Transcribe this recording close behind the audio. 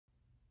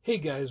Hey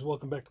guys,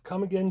 welcome back to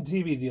Come Again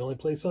TV, the only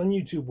place on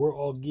YouTube where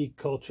all geek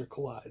culture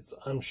collides.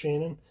 I'm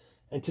Shannon,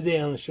 and today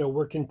on the show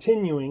we're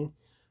continuing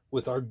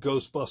with our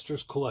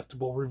Ghostbusters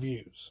collectible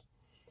reviews.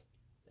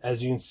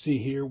 As you can see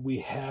here,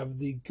 we have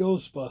the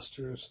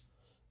Ghostbusters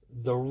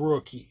The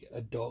Rookie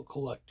Adult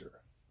Collector.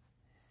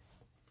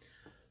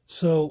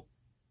 So,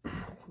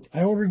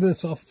 I ordered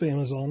this off of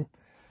Amazon,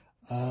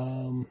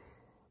 and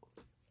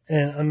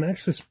I'm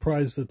actually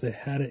surprised that they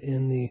had it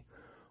in the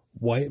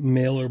white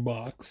mailer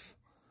box.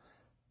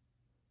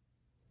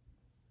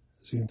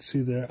 As you can see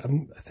there, I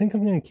think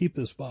I'm going to keep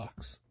this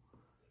box.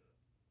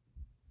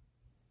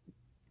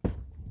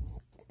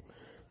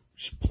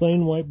 Just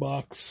plain white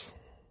box.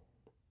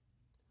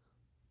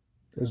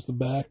 There's the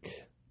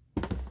back.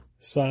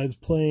 Sides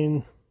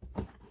plain.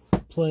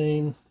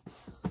 Plain.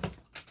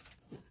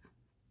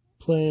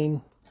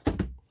 Plain.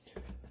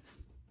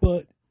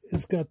 But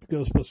it's got the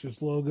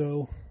Ghostbusters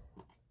logo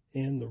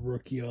and the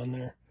rookie on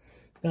there.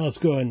 Now let's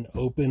go ahead and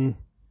open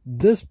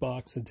this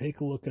box and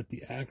take a look at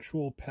the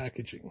actual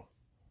packaging.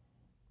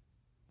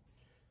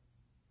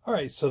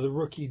 Alright, so the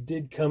rookie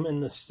did come in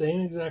the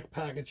same exact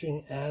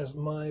packaging as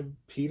my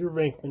Peter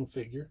Venkman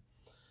figure.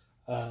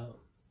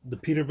 The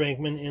Peter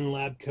Venkman in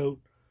lab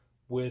coat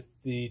with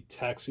the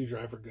taxi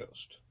driver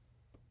ghost.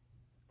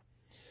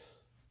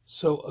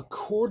 So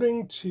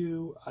according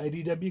to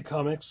IDW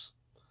Comics,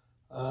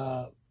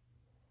 the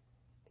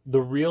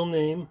real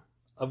name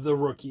of the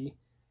rookie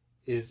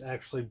is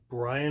actually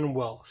Brian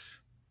Welsh.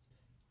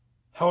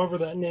 However,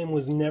 that name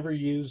was never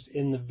used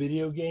in the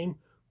video game,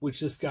 which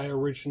this guy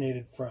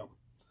originated from.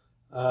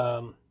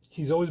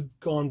 He's always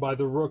gone by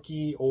the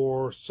Rookie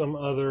or some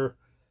other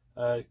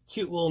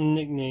cute little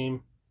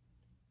nickname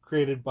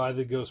created by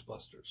the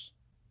Ghostbusters.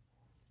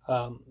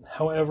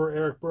 However,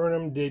 Eric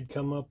Burnham did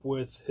come up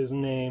with his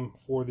name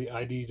for the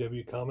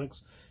IDW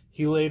Comics.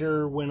 He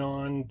later went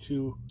on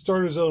to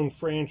start his own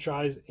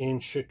franchise in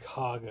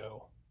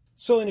Chicago.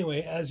 So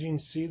anyway, as you can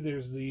see,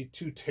 there's the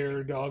two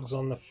terror dogs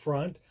on the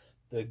front,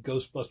 the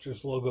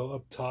Ghostbusters logo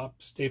up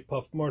top, Stay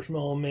Puft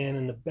Marshmallow Man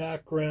in the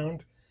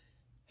background,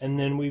 and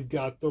then we've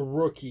got the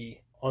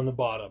rookie on the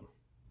bottom.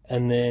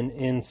 And then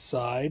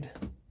inside,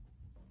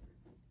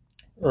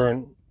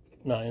 or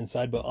not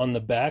inside, but on the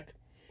back,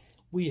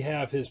 we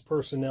have his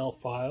personnel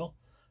file.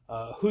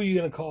 Who are you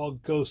going to call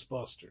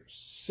Ghostbusters?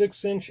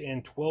 6-inch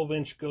and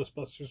 12-inch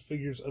Ghostbusters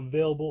figures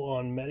available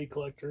on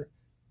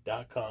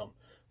MattyCollector.com,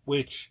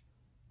 which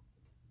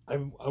I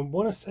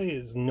want to say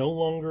is no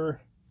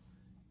longer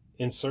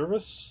in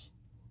service.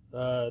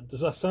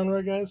 Does that sound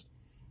right, guys?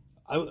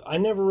 I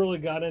never really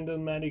got into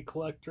Matty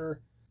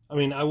Collector. I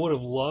mean, I would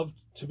have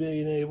loved to be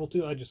able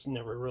to. I just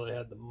never really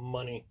had the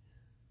money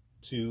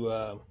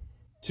to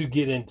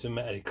get into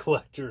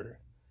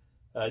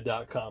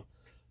MattyCollector.com.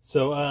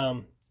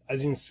 So,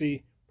 as you can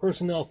see,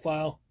 personnel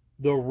file,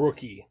 the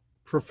rookie.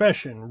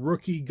 Profession,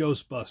 rookie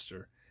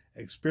Ghostbuster.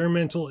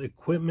 Experimental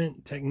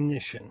equipment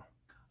technician.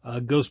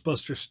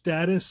 Ghostbuster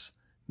status,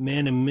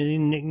 man of many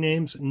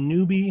nicknames,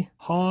 Newbie,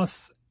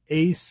 Hoss,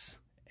 Ace,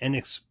 and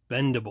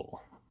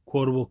Expendable.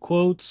 Quotable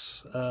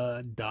quotes, ...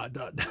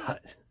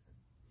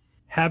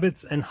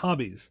 Habits and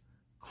hobbies,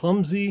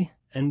 clumsy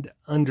and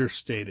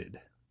understated,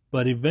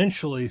 but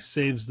eventually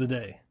saves the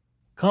day.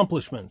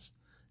 Accomplishments,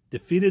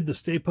 defeated the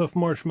Stay Puft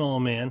Marshmallow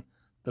Man,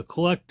 the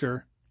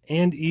Collector,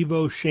 and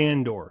Evo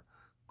Shandor,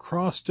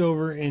 crossed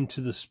over into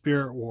the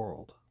spirit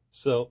world.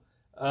 So,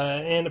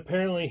 and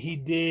apparently he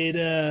did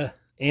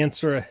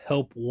answer a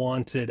help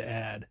wanted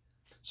ad.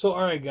 So,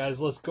 alright guys,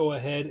 let's go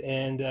ahead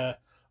and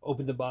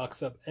open the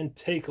box up and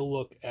take a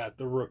look at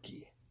the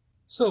rookie.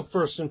 So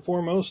first and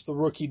foremost, the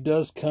rookie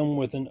does come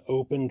with an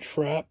open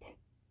trap.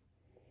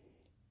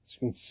 As you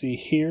can see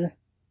here,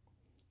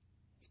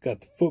 it's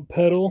got the foot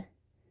pedal,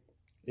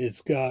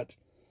 it's got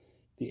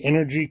the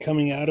energy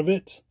coming out of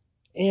it,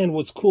 and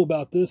what's cool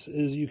about this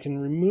is you can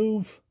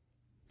remove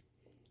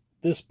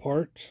this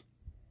part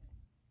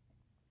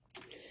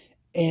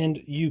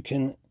and you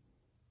can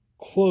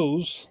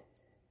close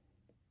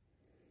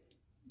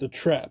the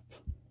trap.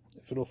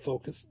 If it'll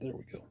focus, there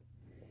we go.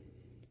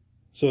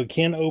 So it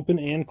can open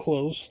and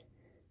close,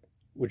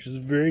 which is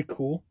very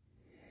cool.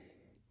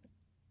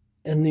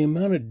 And the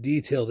amount of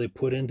detail they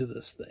put into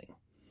this thing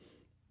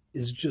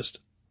is just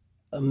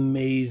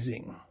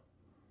amazing.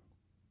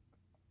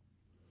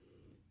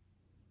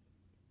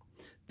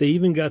 They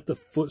even got the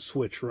foot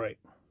switch right.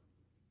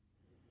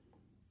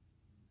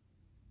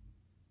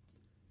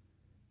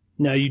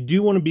 Now you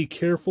do want to be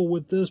careful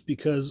with this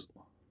because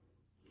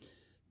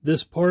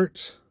this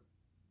part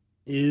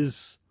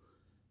is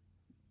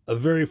a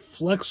very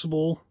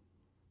flexible,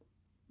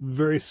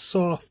 very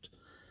soft,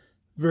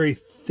 very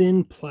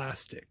thin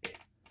plastic.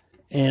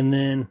 And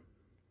then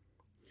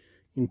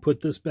you can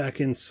put this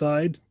back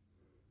inside,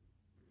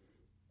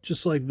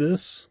 just like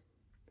this,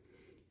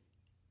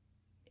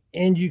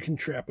 and you can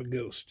trap a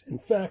ghost. In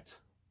fact,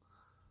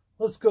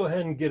 let's go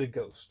ahead and get a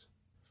ghost.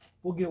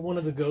 We'll get one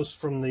of the ghosts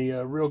from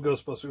the real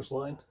Ghostbusters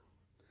line.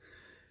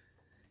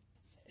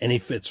 And he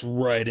fits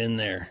right in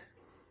there.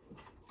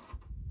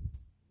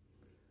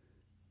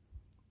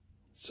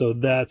 So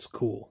that's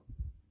cool.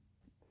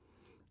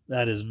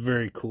 That is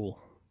very cool.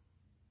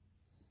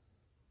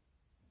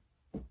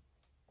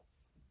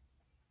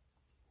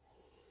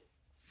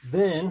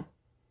 Then,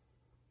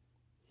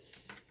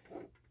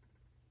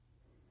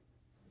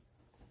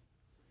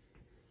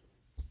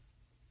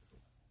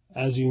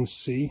 as you can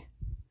see,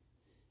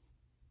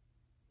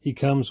 he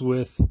comes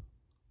with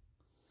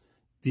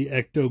the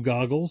ecto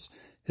goggles,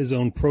 his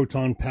own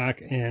proton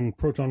pack and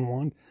proton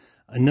wand,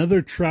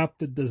 another trap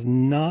that does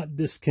not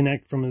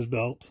disconnect from his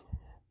belt,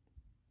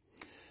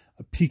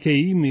 a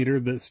PKE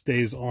meter that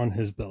stays on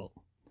his belt,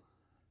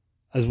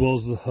 as well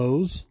as the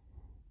hose.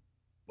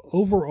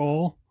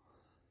 Overall,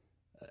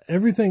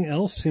 everything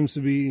else seems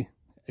to be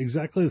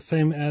exactly the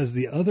same as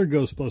the other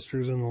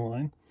Ghostbusters in the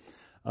line.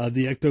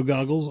 The ecto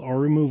goggles are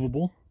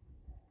removable.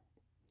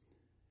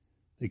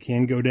 They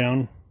can go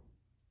down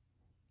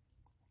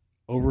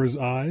over his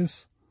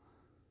eyes.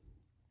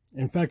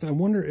 In fact, I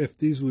wonder if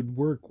these would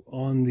work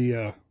on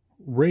the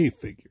Ray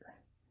figure.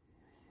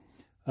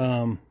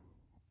 The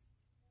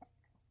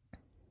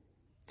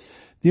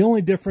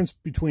only difference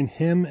between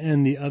him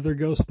and the other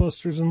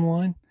Ghostbusters in the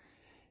line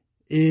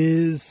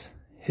is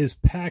his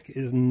pack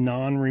is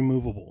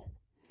non-removable.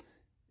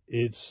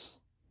 It's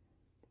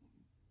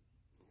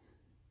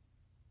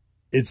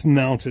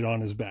mounted on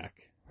his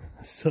back.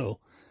 So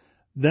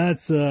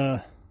that's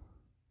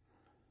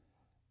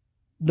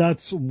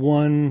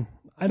one.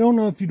 I don't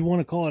know if you'd want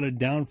to call it a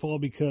downfall,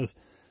 because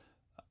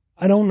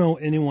I don't know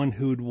anyone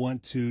who would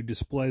want to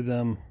display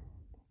them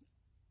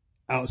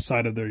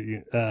outside of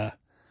their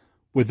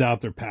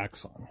without their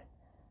packs on.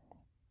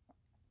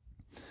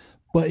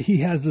 But he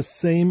has the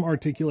same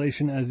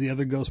articulation as the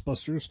other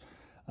Ghostbusters.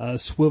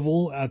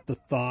 Swivel at the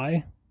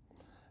thigh,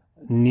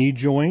 knee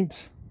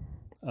joint,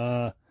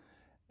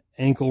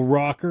 ankle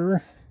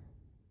rocker,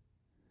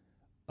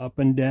 up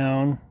and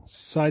down,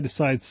 side to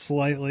side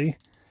slightly,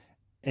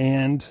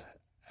 and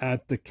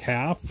at the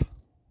calf.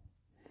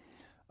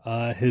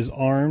 His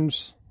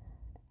arms,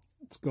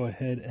 let's go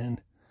ahead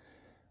and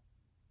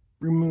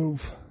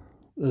remove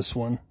this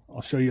one.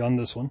 I'll show you on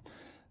this one.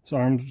 His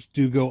arms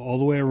do go all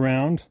the way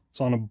around.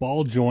 It's on a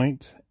ball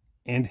joint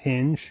and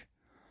hinge,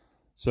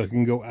 so it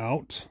can go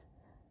out.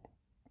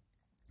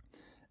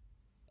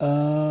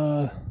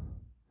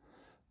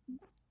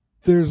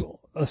 There's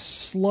a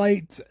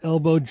slight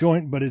elbow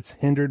joint, but it's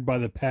hindered by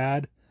the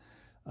pad.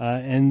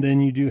 And then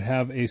you do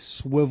have a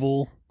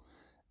swivel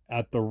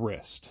at the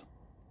wrist.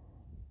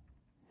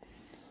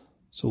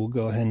 So we'll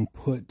go ahead and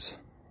put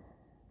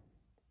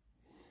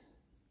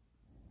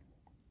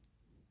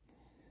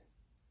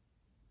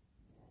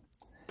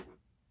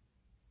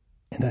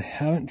and I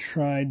haven't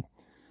tried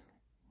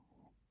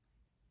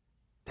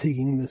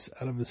taking this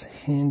out of his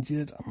hand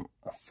yet. I'm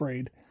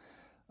afraid.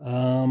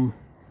 Let's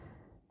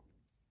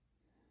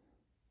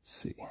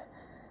see.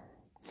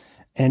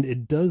 And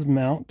it does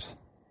mount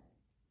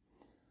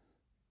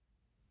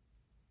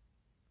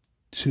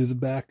to the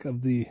back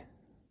of the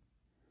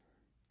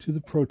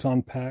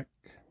proton pack.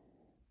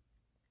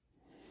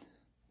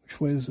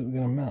 Which way is it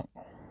going to mount?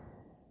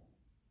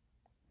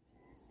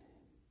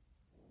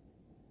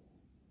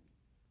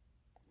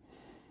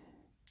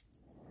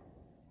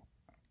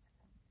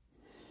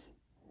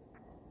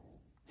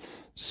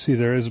 See,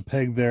 there is a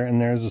peg there, and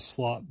there's a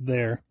slot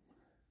there.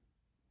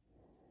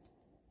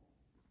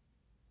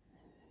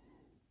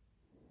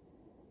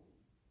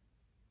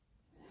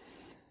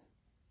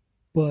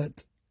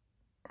 But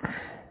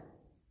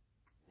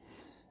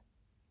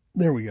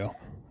there we go.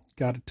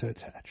 Got it to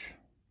attach.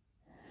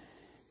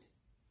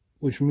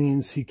 Which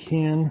means he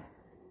can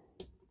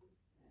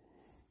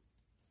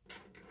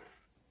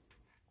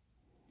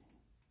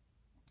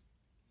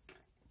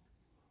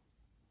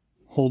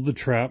hold the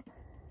trap.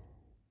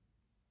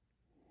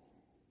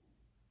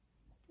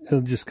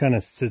 It just kind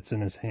of sits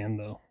in his hand,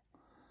 though.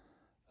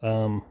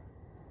 I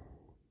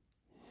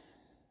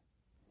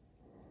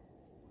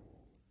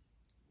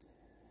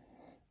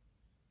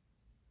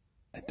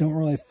don't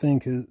really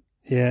think...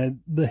 Yeah,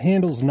 the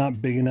handle's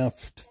not big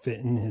enough to fit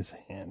in his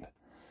hand,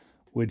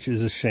 which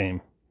is a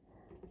shame.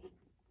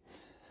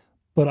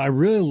 But I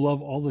really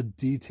love all the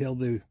detail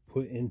they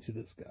put into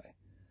this guy.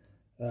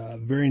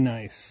 Very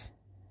nice.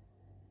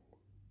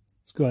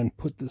 Let's go ahead and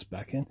put this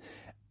back in.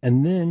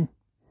 And then,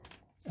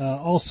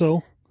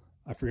 also,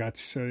 I forgot to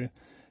show you,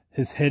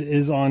 his head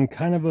is on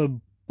kind of a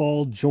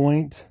ball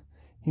joint.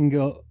 You can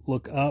go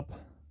look up,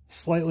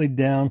 slightly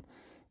down,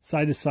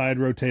 side to side,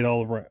 rotate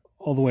all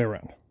the way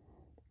around.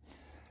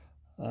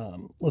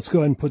 Let's go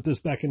ahead and put this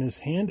back in his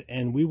hand,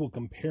 and we will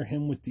compare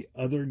him with the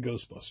other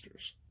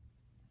Ghostbusters.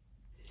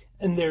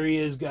 And there he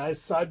is,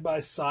 guys, side by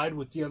side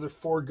with the other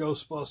 4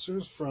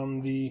 Ghostbusters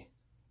from the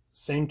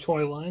same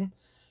toy line.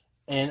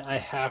 And I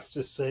have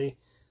to say,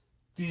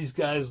 these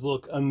guys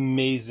look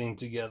amazing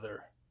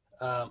together.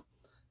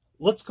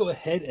 Let's go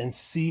ahead and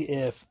see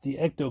if the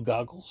ecto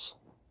goggles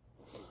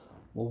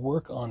will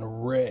work on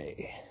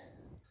Ray.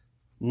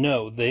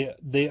 No,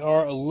 they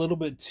are a little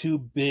bit too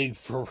big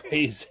for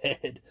Ray's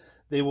head.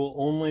 They will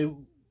only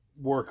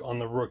work on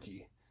the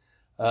rookie.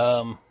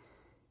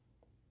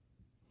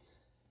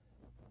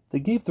 They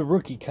gave the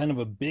rookie kind of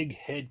a big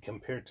head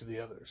compared to the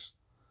others.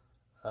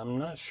 I'm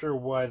not sure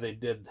why they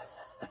did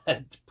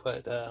that,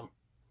 but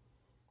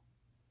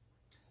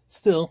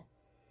still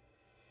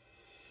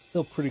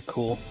pretty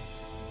cool.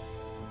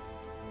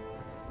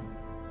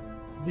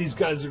 These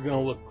guys are going to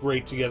look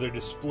great together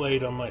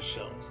displayed on my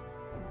shelves.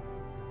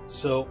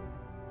 So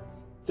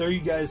there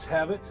you guys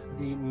have it,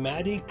 the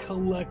Matty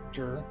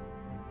Collector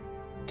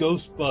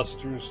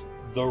Ghostbusters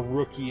The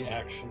Rookie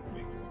action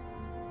figure.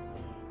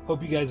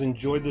 Hope you guys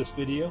enjoyed this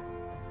video.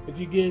 If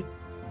you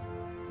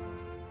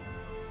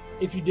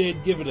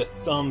did, give it a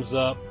thumbs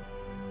up,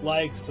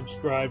 like,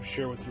 subscribe,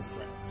 share with your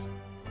friends.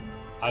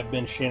 I've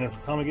been Shannon for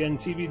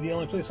Comic-Geddon TV, the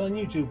only place on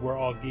YouTube where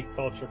all geek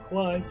culture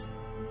collides.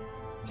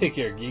 Take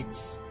care,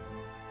 geeks.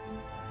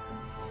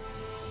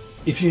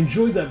 If you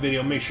enjoyed that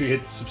video, make sure you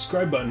hit the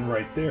subscribe button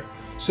right there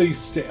so you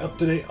stay up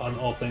to date on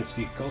all things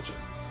geek culture.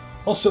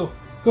 Also,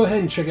 go ahead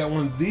and check out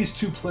one of these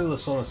two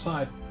playlists on the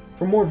side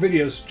for more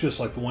videos just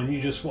like the one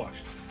you just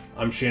watched.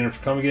 I'm Shannon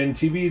for Comic-Geddon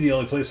TV, the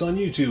only place on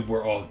YouTube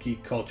where all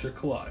geek culture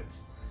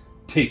collides.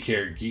 Take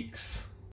care, geeks.